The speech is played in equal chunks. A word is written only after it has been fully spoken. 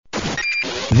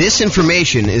This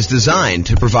information is designed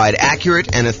to provide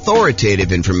accurate and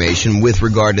authoritative information with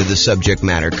regard to the subject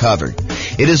matter covered.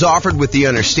 It is offered with the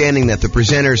understanding that the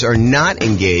presenters are not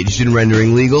engaged in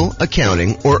rendering legal,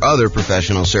 accounting, or other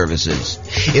professional services.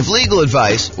 If legal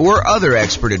advice or other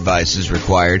expert advice is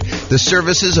required, the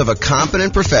services of a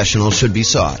competent professional should be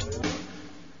sought.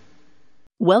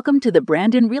 Welcome to the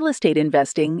Brandon Real Estate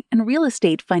Investing and Real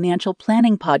Estate Financial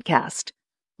Planning Podcast.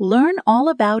 Learn all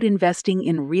about investing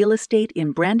in real estate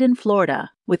in Brandon, Florida,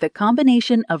 with a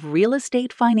combination of real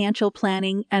estate financial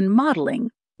planning and modeling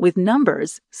with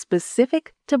numbers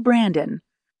specific to Brandon,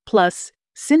 plus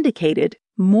syndicated,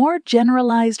 more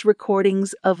generalized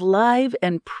recordings of live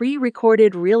and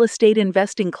pre-recorded real estate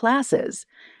investing classes,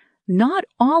 not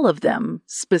all of them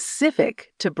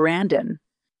specific to Brandon.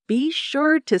 Be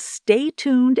sure to stay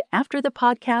tuned after the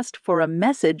podcast for a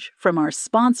message from our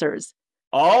sponsors.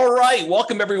 All right.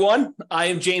 Welcome, everyone. I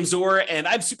am James Orr, and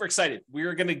I'm super excited.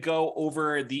 We're going to go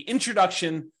over the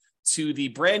introduction to the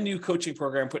brand new coaching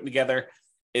program I'm putting together.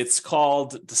 It's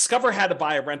called Discover How to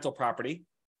Buy a Rental Property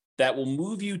that will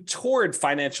move you toward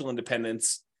financial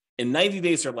independence in 90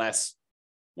 days or less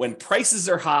when prices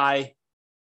are high,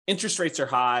 interest rates are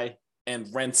high, and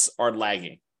rents are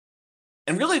lagging.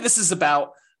 And really, this is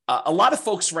about a lot of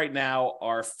folks right now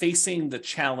are facing the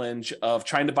challenge of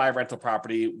trying to buy a rental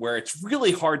property where it's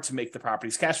really hard to make the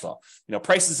property's cash flow. You know,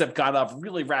 prices have gone up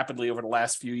really rapidly over the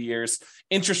last few years.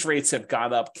 Interest rates have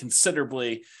gone up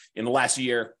considerably in the last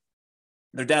year.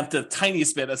 They're down to the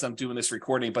tiniest bit as I'm doing this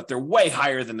recording, but they're way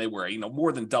higher than they were,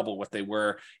 more than double what they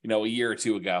were, a year or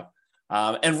two ago.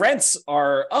 And rents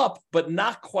are up, but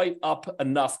not quite up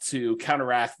enough to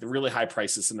counteract the really high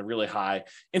prices and the really high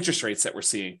interest rates that we're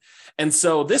seeing. And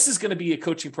so this is going to be a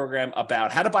coaching program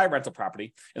about how to buy a rental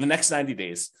property in the next 90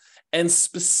 days, and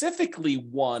specifically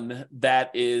one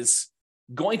that is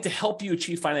going to help you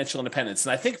achieve financial independence.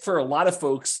 And I think for a lot of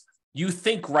folks, you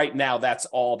think right now that's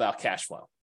all about cash flow.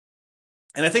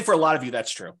 And I think for a lot of you,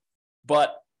 that's true.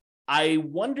 But I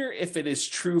wonder if it is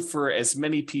true for as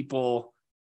many people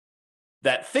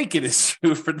that think it is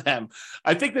true for them.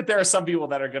 I think that there are some people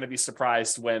that are going to be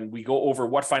surprised when we go over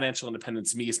what financial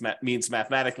independence means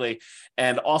mathematically,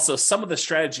 and also some of the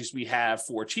strategies we have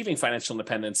for achieving financial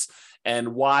independence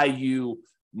and why you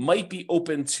might be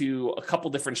open to a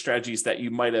couple different strategies that you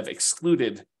might have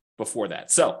excluded before that.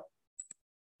 So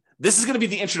this is going to be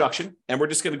the introduction, and we're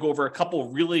just going to go over a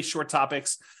couple really short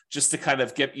topics just to kind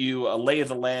of get you a lay of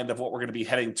the land of what we're going to be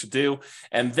heading to do.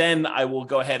 And then I will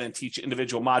go ahead and teach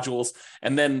individual modules.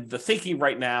 And then the thinking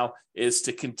right now is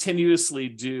to continuously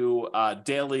do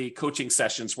daily coaching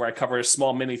sessions where I cover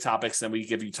small mini topics, and we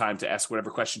give you time to ask whatever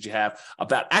questions you have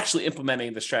about actually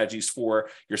implementing the strategies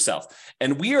for yourself.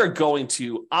 And we are going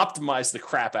to optimize the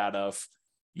crap out of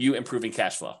you improving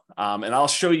cash flow. And I'll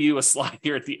show you a slide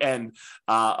here at the end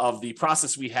of the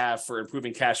process we have for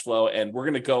improving cash flow. And we're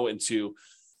going to go into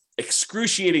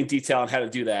excruciating detail on how to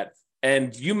do that.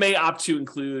 And you may opt to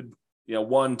include,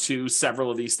 one, two,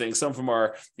 several of these things. Some of them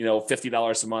are,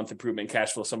 $50 a month improvement in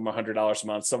cash flow. Some of them are $100 a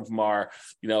month. Some of them are,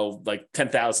 like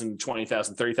 $10,000,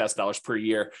 $20,000, $30,000 per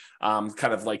year,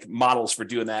 kind of like models for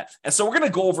doing that. And so we're going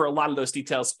to go over a lot of those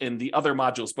details in the other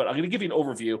modules, but I'm going to give you an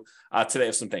overview today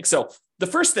of some things. So the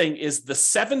first thing is the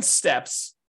 7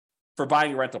 steps for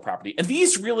buying a rental property. And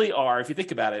these really are, if you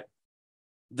think about it,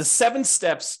 the 7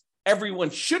 steps everyone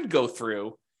should go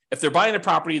through if they're buying a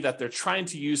property that they're trying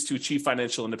to use to achieve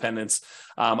financial independence,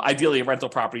 ideally a rental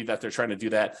property that they're trying to do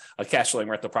that, a cash flowing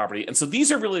rental property. And so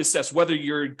these are really the steps, whether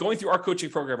you're going through our coaching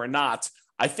program or not.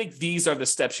 I think these are the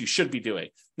steps you should be doing.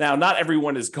 Now, not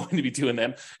everyone is going to be doing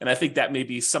them, and I think that may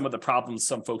be some of the problems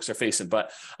some folks are facing,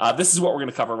 but this is what we're going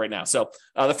to cover right now. So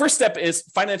the first step is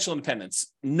financial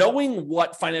independence, knowing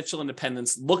what financial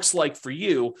independence looks like for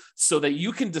you so that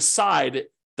you can decide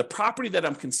the property that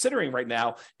I'm considering right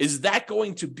now, is that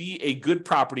going to be a good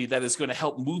property that is going to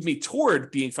help move me toward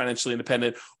being financially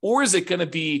independent? Or is it going to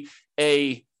be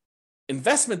a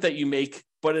investment that you make,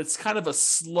 but it's kind of a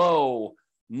slow,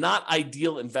 not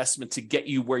ideal investment to get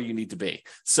you where you need to be?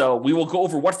 So we will go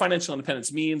over what financial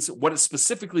independence means, what it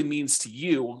specifically means to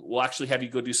you. We'll actually have you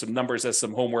go do some numbers as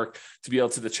some homework to be able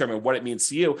to determine what it means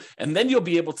to you. And then you'll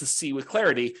be able to see with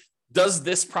clarity, does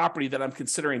this property that I'm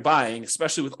considering buying,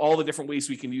 especially with all the different ways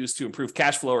we can use to improve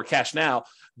cash flow or cash now,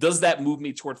 does that move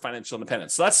me toward financial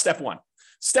independence? So that's step 1.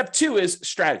 Step 2 is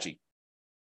strategy.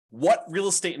 What real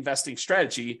estate investing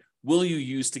strategy will you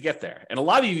use to get there? And a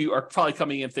lot of you are probably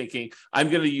coming in thinking, I'm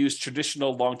going to use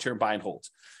traditional long-term buy and hold.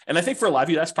 And I think for a lot of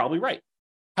you, that's probably right.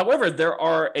 However, there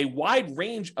are a wide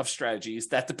range of strategies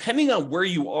that, depending on where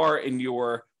you are in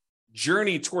your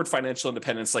journey toward financial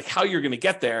independence, like how you're going to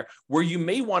get there, where you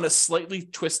may want to slightly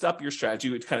twist up your strategy,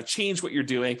 to kind of change what you're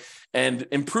doing and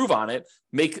improve on it,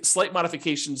 make slight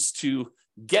modifications to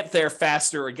get there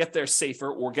faster or get there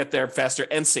safer or get there faster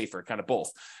and safer, kind of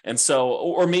both. And so,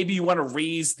 or maybe you want to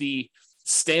raise the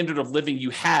standard of living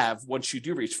you have once you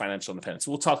do reach financial independence.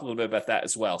 We'll talk a little bit about that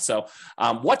as well. So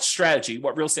what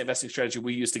real estate investing strategy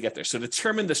we use to get there? So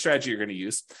determine the strategy you're going to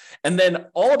use. And then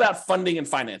all about funding and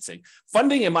financing.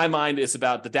 Funding, in my mind, is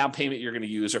about the down payment you're going to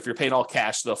use, or if you're paying all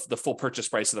cash, the full purchase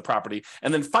price of the property.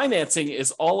 And then financing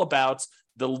is all about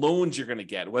the loans you're going to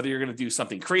get, whether you're going to do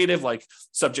something creative like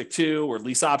subject to or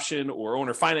lease option or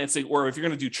owner financing, or if you're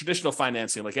going to do traditional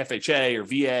financing like FHA or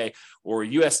VA or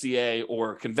USDA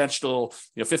or conventional,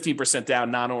 15%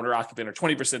 down, non-owner occupant, or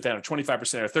 20% down, or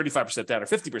 25% or 35% down, or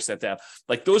 50% down.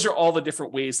 Like those are all the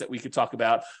different ways that we could talk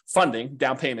about funding,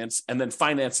 down payments, and then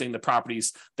financing the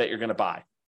properties that you're going to buy.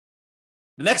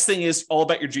 The next thing is all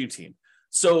about your dream team.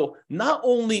 So not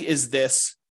only is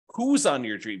this who's on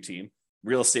your dream team,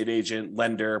 real estate agent,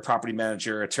 lender, property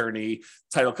manager, attorney,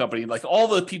 title company, like all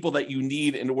the people that you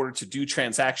need in order to do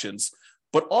transactions,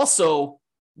 but also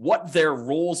what their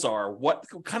roles are, what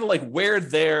kind of like where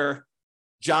their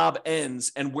job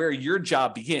ends and where your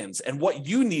job begins, and what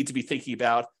you need to be thinking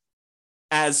about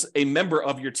as a member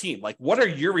of your team. Like, what are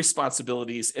your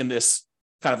responsibilities in this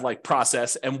kind of like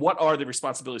process, and what are the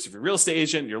responsibilities of your real estate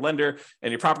agent, your lender,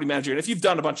 and your property manager? And if you've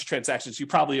done a bunch of transactions, you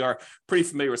probably are pretty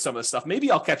familiar with some of this stuff.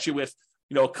 Maybe I'll catch you with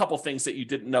a couple things that you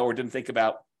didn't know or didn't think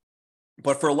about.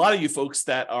 But for a lot of you folks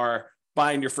that are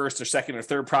buying your first or second or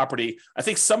third property, I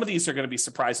think some of these are going to be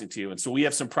surprising to you. And so we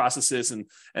have some processes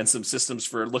and some systems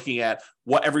for looking at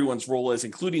what everyone's role is,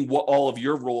 including what all of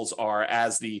your roles are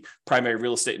as the primary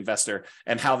real estate investor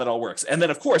and how that all works. And then,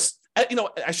 of course,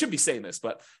 I should be saying this,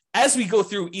 but as we go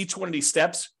through each one of these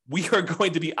steps, we are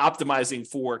going to be optimizing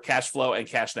for cash flow and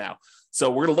cash now. So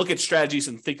we're going to look at strategies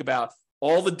and think about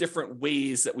all the different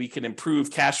ways that we can improve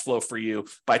cash flow for you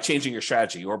by changing your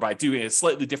strategy, or by doing a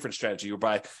slightly different strategy, or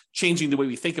by changing the way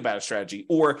we think about a strategy,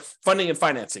 or funding and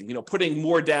financing, putting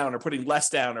more down or putting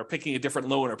less down, or picking a different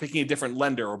loan or picking a different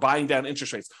lender, or buying down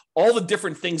interest rates, all the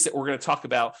different things that we're going to talk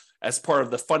about as part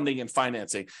of the funding and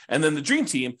financing. And then the dream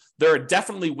team, there are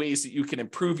definitely ways that you can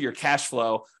improve your cash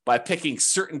flow by picking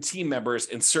certain team members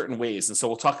in certain ways. And so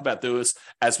we'll talk about those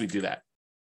as we do that.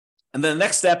 And then the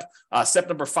next step, step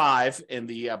number 5 in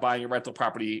the buying a rental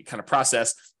property kind of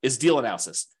process, is deal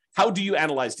analysis. How do you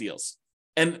analyze deals?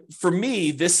 And for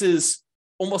me, this is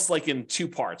almost like in 2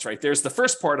 parts, right? There's the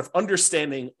first part of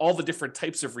understanding all the different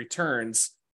types of returns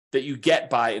that you get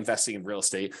by investing in real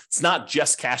estate. It's not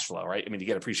just cash flow, right? I mean, you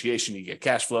get appreciation, you get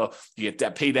cash flow, you get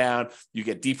debt pay down, you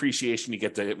get depreciation, you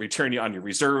get the return on your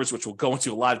reserves, which we'll go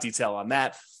into a lot of detail on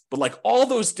that. But like all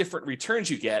those different returns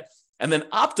you get, and then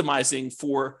optimizing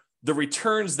for the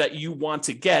returns that you want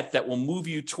to get that will move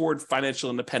you toward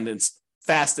financial independence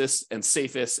fastest and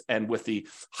safest and with the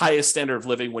highest standard of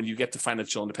living when you get to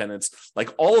financial independence.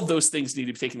 Like all of those things need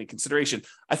to be taken into consideration.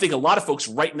 I think a lot of folks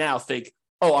right now think,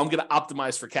 oh, I'm going to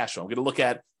optimize for cash flow. I'm going to look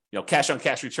at cash on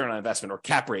cash return on investment, or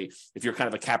cap rate, if you're kind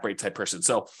of a cap rate type person.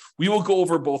 So we will go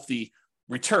over both the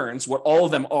returns, what all of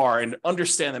them are, and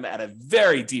understand them at a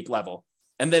very deep level.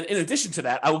 And then in addition to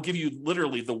that, I will give you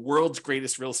literally the world's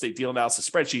greatest real estate deal analysis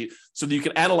spreadsheet so that you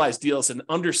can analyze deals and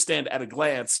understand at a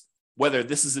glance whether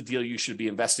this is a deal you should be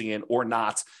investing in or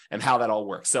not, and how that all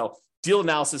works. So deal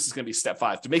analysis is going to be step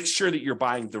 5, to make sure that you're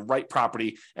buying the right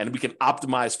property and we can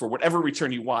optimize for whatever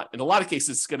return you want. In a lot of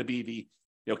cases, it's going to be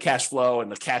the cash flow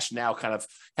and the cash now kind of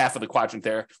half of the quadrant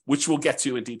there, which we'll get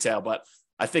to in detail. But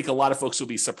I think a lot of folks will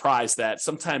be surprised that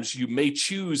sometimes you may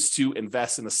choose to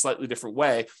invest in a slightly different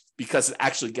way because it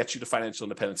actually gets you to financial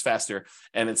independence faster,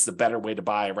 and it's the better way to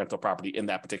buy a rental property in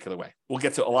that particular way. We'll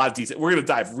get to a lot of detail. We're going to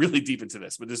dive really deep into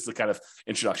this, but this is the kind of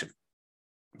introduction.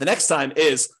 The next time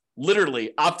is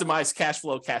literally optimize cash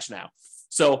flow, cash now.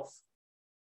 So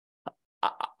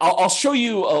I'll show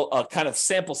you a kind of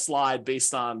sample slide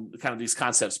based on kind of these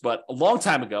concepts, but a long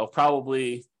time ago,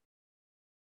 probably, if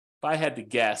I had to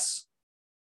guess,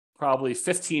 probably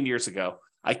 15 years ago,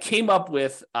 I came up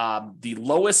with the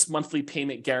lowest monthly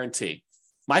payment guarantee.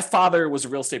 My father was a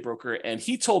real estate broker, and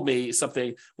he told me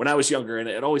something when I was younger, and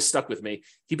it always stuck with me.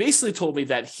 He basically told me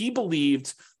that he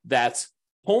believed that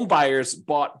home buyers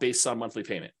bought based on monthly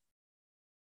payment,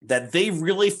 that they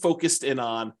really focused in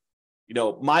on,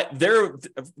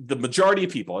 the majority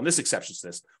of people, and this exceptions to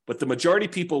this, but the majority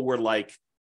of people were like,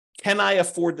 can I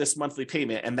afford this monthly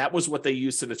payment? And that was what they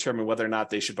used to determine whether or not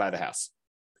they should buy the house.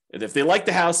 And if they like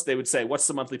the house, they would say, what's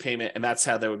the monthly payment? And that's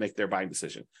how they would make their buying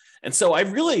decision. And so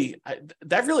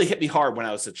that really hit me hard when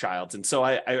I was a child. And so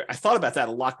I thought about that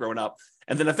a lot growing up.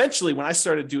 And then eventually when I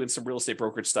started doing some real estate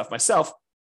brokerage stuff myself,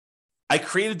 I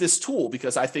created this tool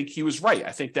because I think he was right.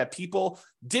 I think that people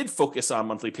did focus on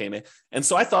monthly payment. And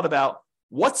so I thought about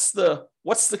what's the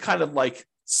kind of like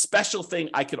special thing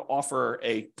I could offer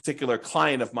a particular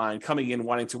client of mine coming in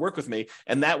wanting to work with me.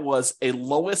 And that was a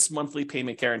lowest monthly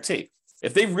payment guarantee.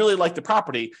 If they really like the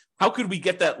property, how could we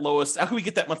get that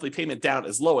monthly payment down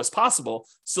as low as possible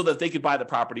so that they could buy the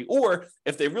property? Or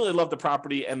if they really love the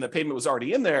property and the payment was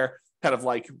already in there, kind of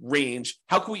like range,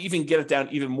 how can we even get it down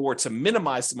even more to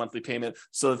minimize the monthly payment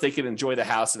so that they can enjoy the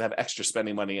house and have extra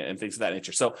spending money and things of that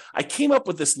nature? So I came up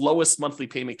with this lowest monthly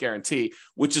payment guarantee,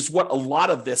 which is what a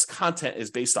lot of this content is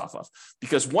based off of.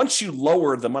 Because once you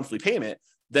lower the monthly payment,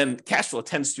 then cash flow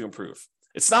tends to improve.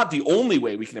 It's not the only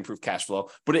way we can improve cash flow,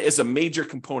 but it is a major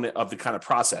component of the kind of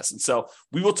process. And so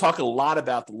we will talk a lot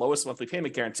about the lowest monthly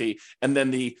payment guarantee and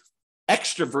then the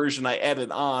extra version I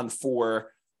added on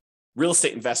for real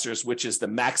estate investors, which is the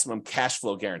maximum cash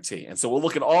flow guarantee. And so we'll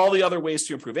look at all the other ways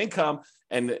to improve income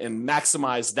and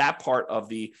maximize that part of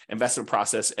the investment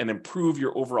process and improve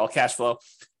your overall cash flow.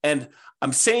 And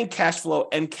I'm saying cash flow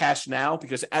and cash now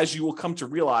because as you will come to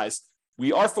realize,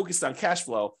 we are focused on cash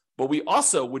flow, but we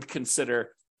also would consider,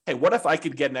 hey, what if I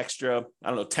could get an extra, I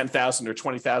don't know, $10,000 or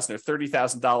 $20,000 or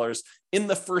 $30,000 in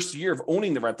the first year of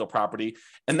owning the rental property?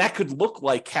 And that could look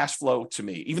like cash flow to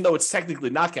me, even though it's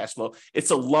technically not cash flow. It's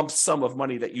a lump sum of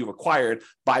money that you've acquired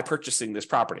by purchasing this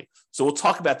property. So we'll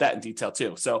talk about that in detail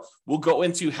too. So we'll go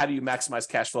into how do you maximize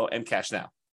cash flow and cash now.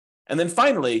 And then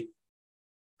finally,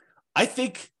 I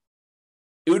think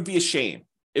it would be a shame.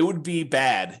 It would be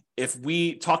bad if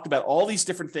we talked about all these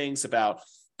different things about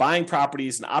buying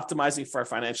properties and optimizing for our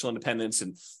financial independence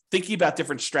and thinking about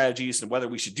different strategies and whether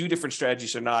we should do different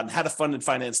strategies or not and how to fund and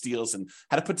finance deals and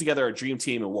how to put together a dream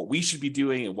team and what we should be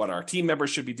doing and what our team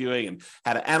members should be doing and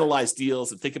how to analyze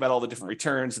deals and think about all the different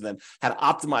returns and then how to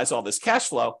optimize all this cash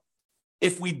flow.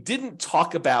 If we didn't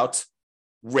talk about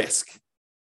risk,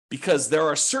 because there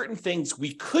are certain things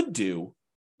we could do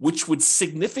which would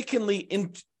significantly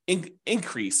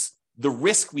increase the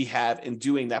risk we have in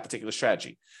doing that particular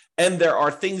strategy. And there are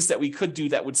things that we could do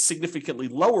that would significantly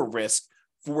lower risk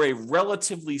for a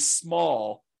relatively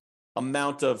small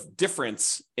amount of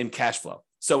difference in cash flow.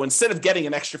 So instead of getting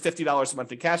an extra $50 a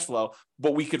month in cash flow,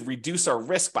 but we could reduce our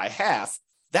risk by half,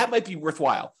 that might be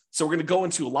worthwhile. So we're going to go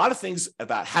into a lot of things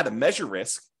about how to measure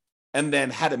risk and then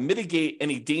how to mitigate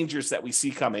any dangers that we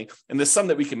see coming. And there's some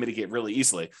that we can mitigate really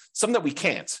easily, some that we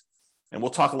can't. And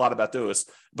we'll talk a lot about those.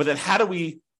 But then how do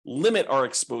we limit our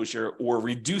exposure or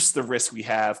reduce the risk we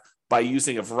have by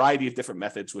using a variety of different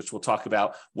methods, which we'll talk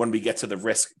about when we get to the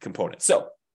risk component. So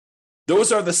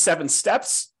those are the 7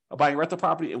 steps of buying a rental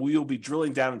property, and we will be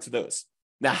drilling down into those.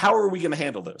 Now, how are we going to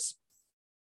handle those?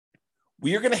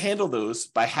 We are going to handle those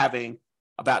by having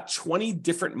about 20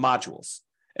 different modules.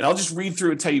 And I'll just read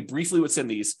through and tell you briefly what's in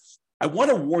these. I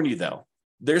want to warn you, though,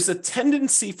 there's a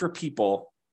tendency for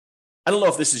people, I don't know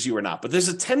if this is you or not, but there's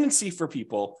a tendency for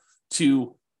people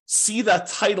to see the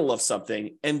title of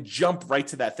something and jump right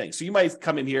to that thing. So you might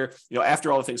come in here, after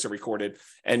all the things are recorded,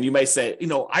 and you may say,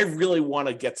 I really want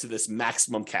to get to this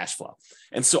maximum cash flow.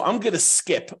 And so I'm going to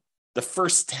skip the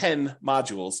first 10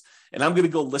 modules, and I'm going to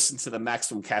go listen to the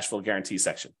maximum cash flow guarantee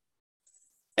section.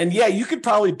 And yeah, you could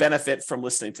probably benefit from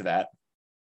listening to that,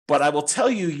 but I will tell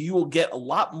you, you will get a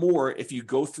lot more if you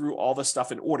go through all the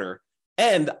stuff in order.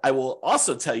 And I will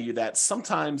also tell you that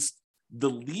sometimes the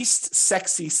least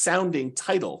sexy sounding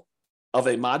title of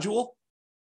a module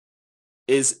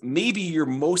is maybe your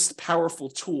most powerful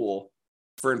tool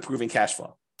for improving cash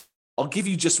flow. I'll give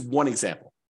you just one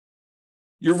example.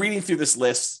 You're reading through this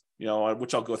list,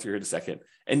 which I'll go through here in a second,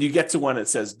 and you get to one that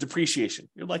says depreciation.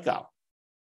 You're like, oh,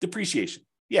 depreciation.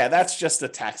 Yeah, that's just a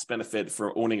tax benefit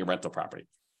for owning a rental property.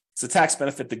 It's a tax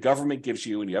benefit the government gives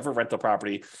you when you have a rental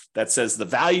property that says the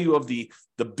value of the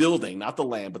building, not the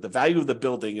land, but the value of the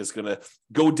building is going to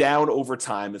go down over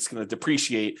time. It's going to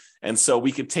depreciate. And so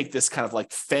we can take this kind of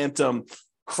like phantom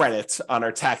credit on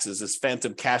our taxes, this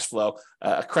phantom cash flow,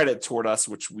 a credit toward us,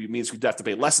 which means we'd have to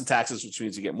pay less in taxes, which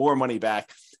means you get more money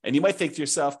back. And you might think to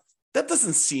yourself, that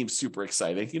doesn't seem super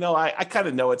exciting. I kind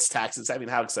of know it's taxes. I mean,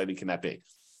 how exciting can that be?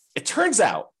 It turns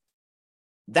out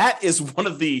that is one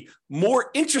of the more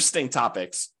interesting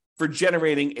topics for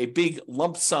generating a big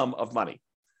lump sum of money.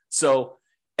 So,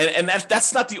 and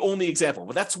that's not the only example,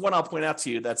 but that's one I'll point out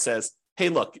to you that says, hey,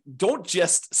 look, don't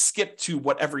just skip to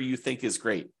whatever you think is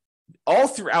great. all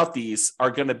throughout these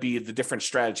are going to be the different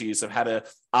strategies of how to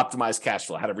optimize cash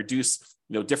flow, how to reduce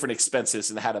different expenses,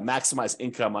 and how to maximize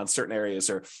income on certain areas,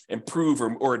 or improve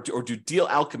or do deal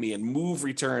alchemy and move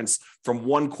returns from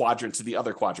one quadrant to the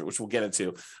other quadrant, which we'll get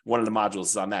into. One of the modules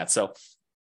is on that. So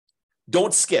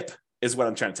don't skip is what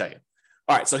I'm trying to tell you.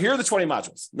 All right, so here are the 20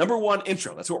 modules. Number 1,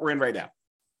 intro. That's what we're in right now.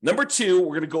 Number 2, we're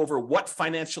going to go over what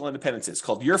financial independence is,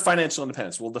 called Your Financial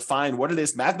Independence. We'll define what it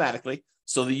is mathematically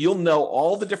so that you'll know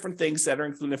all the different things that are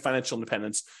included in financial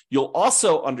independence. You'll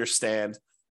also understand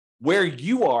where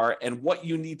you are and what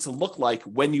you need to look like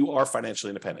when you are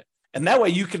financially independent. And that way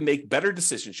you can make better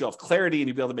decisions. You'll have clarity and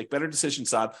you'll be able to make better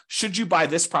decisions on, should you buy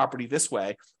this property this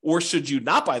way, or should you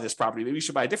not buy this property? Maybe you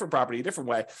should buy a different property a different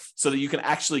way, so that you can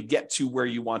actually get to where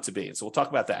you want to be. And so we'll talk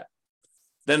about that.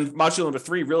 Then module number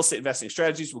 3, real estate investing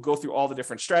strategies. We'll go through all the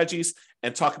different strategies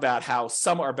and talk about how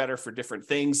some are better for different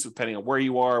things, depending on where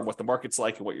you are and what the market's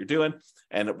like and what you're doing,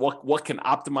 and what can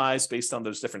optimize based on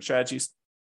those different strategies.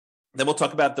 Then we'll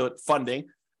talk about the funding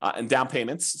and down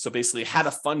payments. So basically how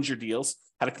to fund your deals,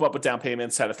 how to come up with down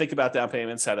payments, how to think about down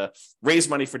payments, how to raise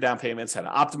money for down payments, how to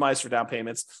optimize for down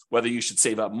payments, whether you should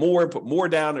save up more, put more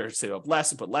down, or save up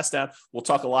less and put less down. We'll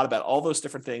talk a lot about all those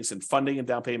different things, and funding and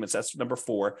down payments. That's number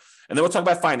 4. And then we'll talk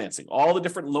about financing, all the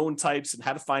different loan types and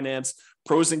how to finance,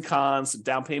 pros and cons, and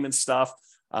down payment stuff.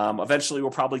 Eventually,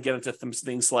 we'll probably get into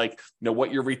things like,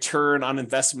 what your return on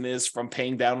investment is from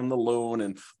paying down on the loan,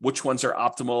 and which ones are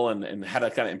optimal, and how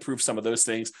to kind of improve some of those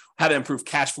things, how to improve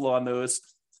cash flow on those.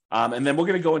 And then we're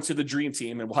going to go into the Dream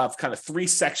Team, and we'll have kind of 3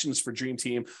 sections for Dream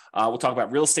Team. We'll talk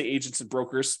about real estate agents and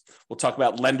brokers. We'll talk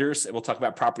about lenders, and we'll talk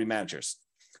about property managers.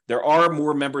 There are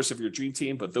more members of your Dream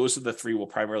Team, but those are the 3 we'll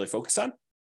primarily focus on.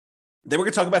 Then we're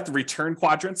going to talk about the return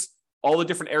quadrants, all the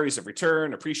different areas of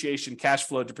return, appreciation, cash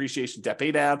flow, depreciation, debt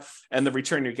pay down, and the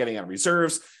return you're getting on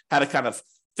reserves, how to kind of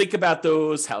think about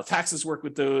those, how taxes work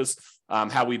with those,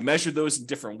 how we measure those in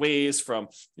different ways, from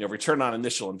return on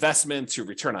initial investment to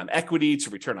return on equity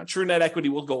to return on true net equity.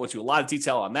 We'll go into a lot of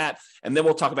detail on that. And then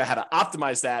we'll talk about how to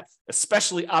optimize that,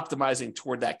 especially optimizing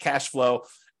toward that cash flow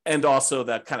and also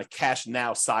that kind of cash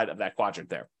now side of that quadrant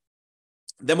there.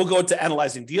 Then we'll go into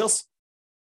analyzing deals.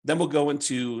 Then we'll go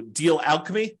into deal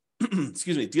alchemy.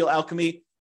 Excuse me. Deal alchemy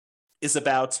is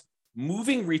about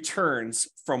moving returns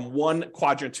from one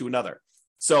quadrant to another.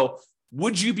 So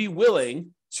would you be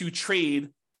willing to trade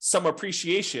some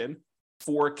appreciation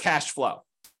for cash flow?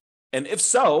 And if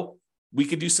so, we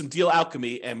could do some deal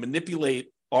alchemy and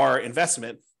manipulate our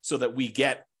investment so that we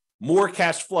get more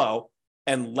cash flow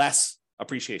and less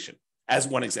appreciation, as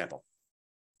one example.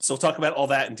 So we'll talk about all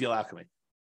that in deal alchemy.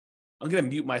 I'm going to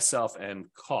mute myself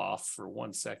and cough for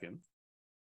 1 second.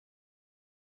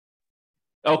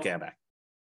 Okay, I'm back.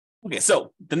 Okay,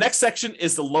 so the next section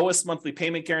is the lowest monthly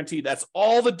payment guarantee. That's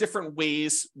all the different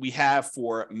ways we have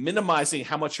for minimizing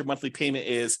how much your monthly payment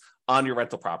is on your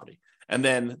rental property. And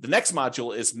then the next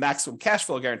module is maximum cash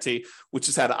flow guarantee, which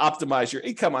is how to optimize your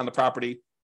income on the property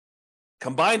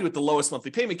combined with the lowest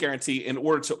monthly payment guarantee in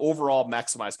order to overall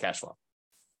maximize cash flow.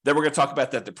 Then we're going to talk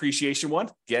about that depreciation one.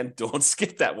 Again, don't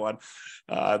skip that one.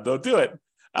 Don't do it.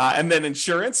 And then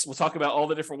insurance. We'll talk about all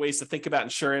the different ways to think about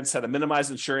insurance, how to minimize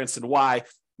insurance, and why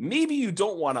maybe you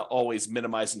don't want to always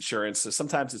minimize insurance. So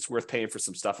sometimes it's worth paying for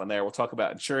some stuff on there. We'll talk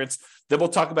about insurance. Then we'll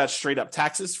talk about straight up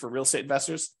taxes for real estate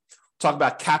investors. We'll talk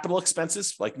about capital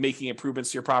expenses, like making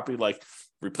improvements to your property, like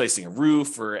replacing a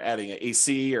roof or adding an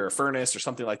AC or a furnace or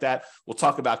something like that. We'll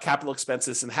talk about capital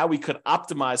expenses and how we could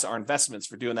optimize our investments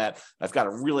for doing that. I've got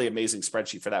a really amazing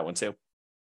spreadsheet for that one too.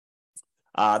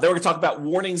 Then we're going to talk about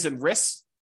warnings and risks,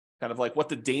 kind of like what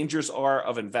the dangers are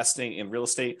of investing in real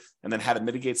estate and then how to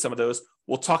mitigate some of those.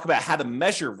 We'll talk about how to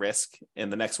measure risk in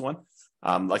the next one,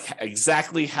 like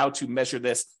exactly how to measure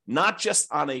this, not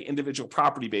just on an individual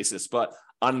property basis, but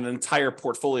on an entire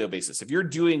portfolio basis. If you're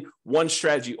doing one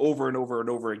strategy over and over and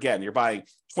over again, you're buying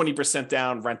 20%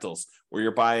 down rentals, or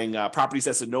you're buying properties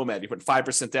as a nomad, you put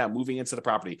 5% down, moving into the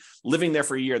property, living there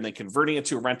for a year, and then converting it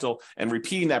to a rental and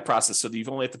repeating that process so that you've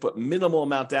only have to put minimal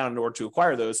amount down in order to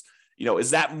acquire those.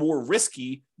 Is that more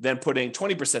risky than putting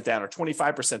 20% down or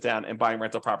 25% down and buying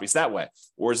rental properties that way?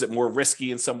 Or is it more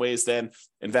risky in some ways than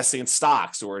investing in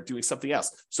stocks or doing something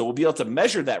else? So we'll be able to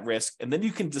measure that risk, and then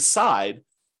you can decide,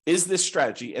 is this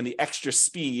strategy and the extra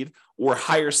speed or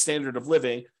higher standard of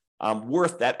living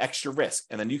worth that extra risk?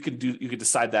 And then you can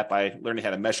decide that by learning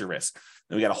how to measure risk.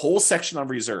 Then we got a whole section on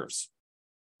reserves.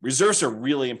 Reserves are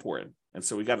really important. And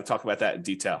so we got to talk about that in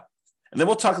detail. And then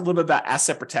we'll talk a little bit about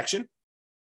asset protection.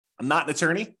 I'm not an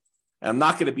attorney, and I'm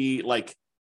not going to be like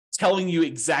telling you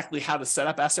exactly how to set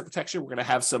up asset protection. We're going to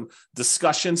have some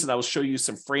discussions, and I will show you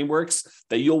some frameworks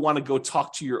that you'll want to go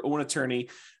talk to your own attorney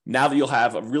now that you'll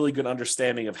have a really good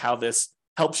understanding of how this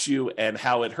helps you and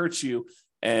how it hurts you,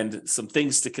 and some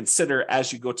things to consider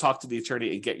as you go talk to the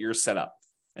attorney and get yours set up.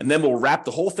 And then we'll wrap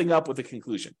the whole thing up with a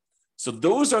conclusion. So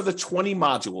those are the 20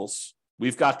 modules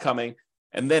we've got coming.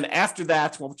 And then after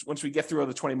that, once we get through all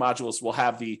the 20 modules, we'll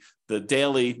have the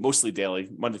daily, mostly daily,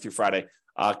 Monday through Friday,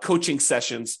 coaching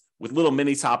sessions with little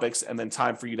mini topics, and then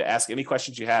time for you to ask any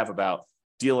questions you have about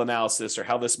deal analysis or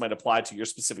how this might apply to your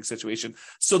specific situation,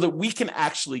 so that we can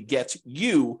actually get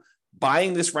you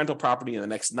buying this rental property in the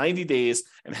next 90 days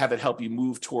and have it help you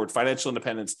move toward financial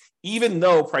independence, even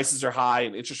though prices are high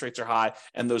and interest rates are high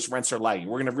and those rents are lagging.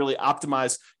 We're going to really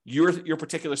optimize your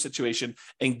particular situation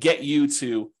and get you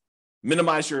to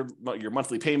minimize your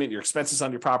monthly payment, your expenses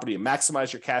on your property, and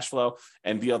maximize your cash flow,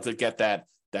 and be able to get that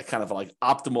kind of like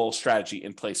optimal strategy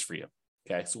in place for you.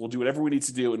 Okay, so we'll do whatever we need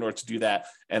to do in order to do that.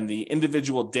 And the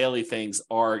individual daily things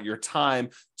are your time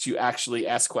to actually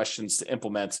ask questions, to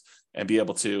implement, and be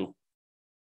able to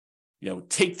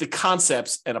take the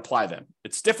concepts and apply them.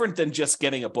 It's different than just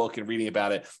getting a book and reading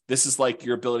about it. This is like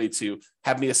your ability to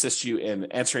have me assist you in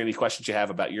answering any questions you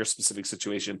have about your specific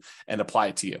situation and apply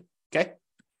it to you. Okay.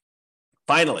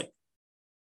 Finally.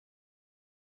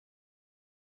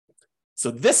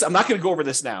 So this, I'm not going to go over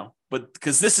this now, but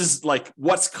because this is like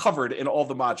what's covered in all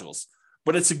the modules,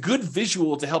 but it's a good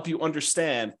visual to help you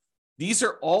understand these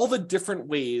are all the different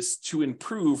ways to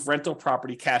improve rental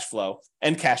property cash flow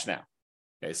and cash now.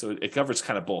 Okay, so it covers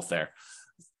kind of both there.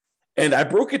 And I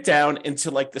broke it down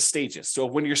into like the stages. So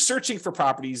when you're searching for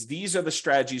properties, these are the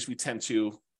strategies we tend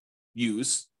to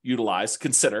utilize,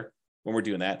 consider when we're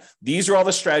doing that. These are all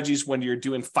the strategies when you're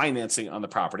doing financing on the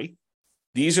property.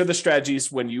 These are the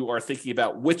strategies when you are thinking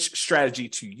about which strategy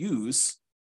to use,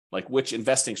 like which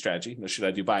investing strategy. Should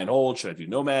I do buy and hold? Should I do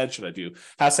nomad? Should I do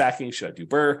house hacking? Should I do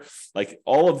BRRRR? Like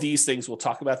all of these things, we'll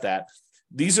talk about that.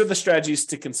 These are the strategies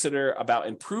to consider about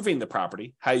improving the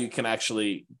property, how you can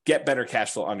actually get better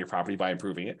cash flow on your property by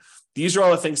improving it. These are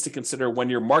all the things to consider when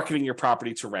you're marketing your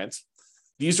property to rent.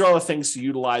 These are all the things to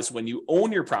utilize when you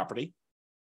own your property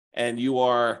and you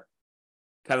are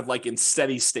kind of like in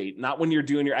steady state, not when you're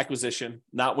doing your acquisition,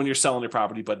 not when you're selling your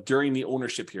property, but during the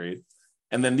ownership period.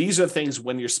 And then these are things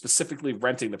when you're specifically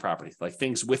renting the property, like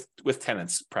things with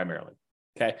tenants primarily.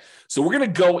 Okay, so we're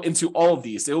going to go into all of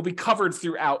these. They will be covered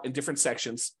throughout in different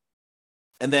sections.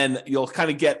 And then you'll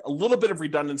kind of get a little bit of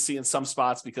redundancy in some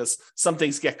spots because some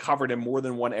things get covered in more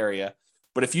than one area.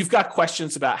 But if you've got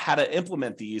questions about how to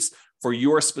implement these for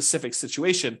your specific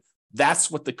situation,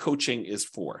 that's what the coaching is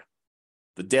for.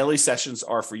 The daily sessions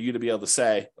are for you to be able to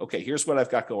say, okay, here's what I've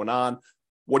got going on.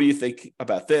 What do you think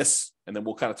about this? And then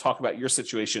we'll kind of talk about your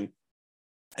situation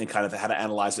and kind of how to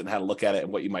analyze it and how to look at it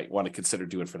and what you might want to consider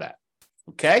doing for that.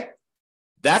 Okay,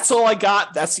 that's all I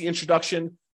got. That's the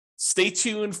introduction. Stay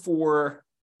tuned for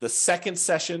the second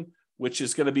session, which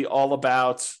is going to be all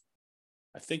about,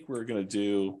 I think we're going to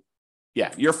do,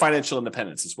 your financial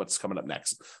independence is what's coming up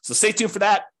next. So stay tuned for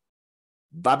that.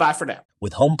 Bye-bye for now.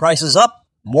 With home prices up,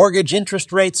 mortgage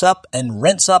interest rates up, and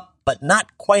rents up, but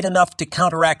not quite enough to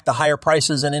counteract the higher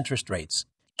prices and interest rates,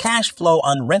 cash flow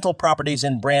on rental properties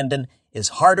in Brandon is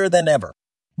harder than ever.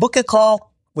 Book a call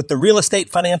with the Real Estate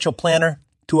Financial Planner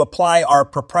to apply our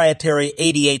proprietary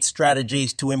 88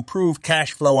 strategies to improve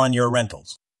cash flow on your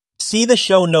rentals. See the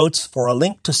show notes for a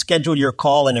link to schedule your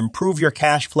call and improve your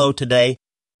cash flow today.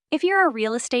 If you're a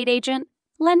real estate agent,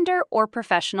 lender, or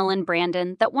professional in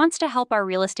Brandon that wants to help our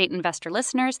real estate investor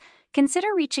listeners, consider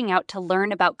reaching out to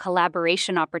learn about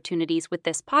collaboration opportunities with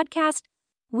this podcast.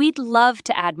 We'd love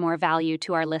to add more value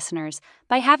to our listeners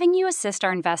by having you assist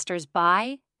our investors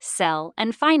buy, sell,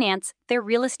 and finance their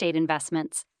real estate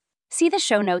investments. See the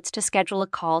show notes to schedule a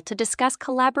call to discuss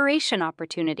collaboration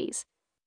opportunities.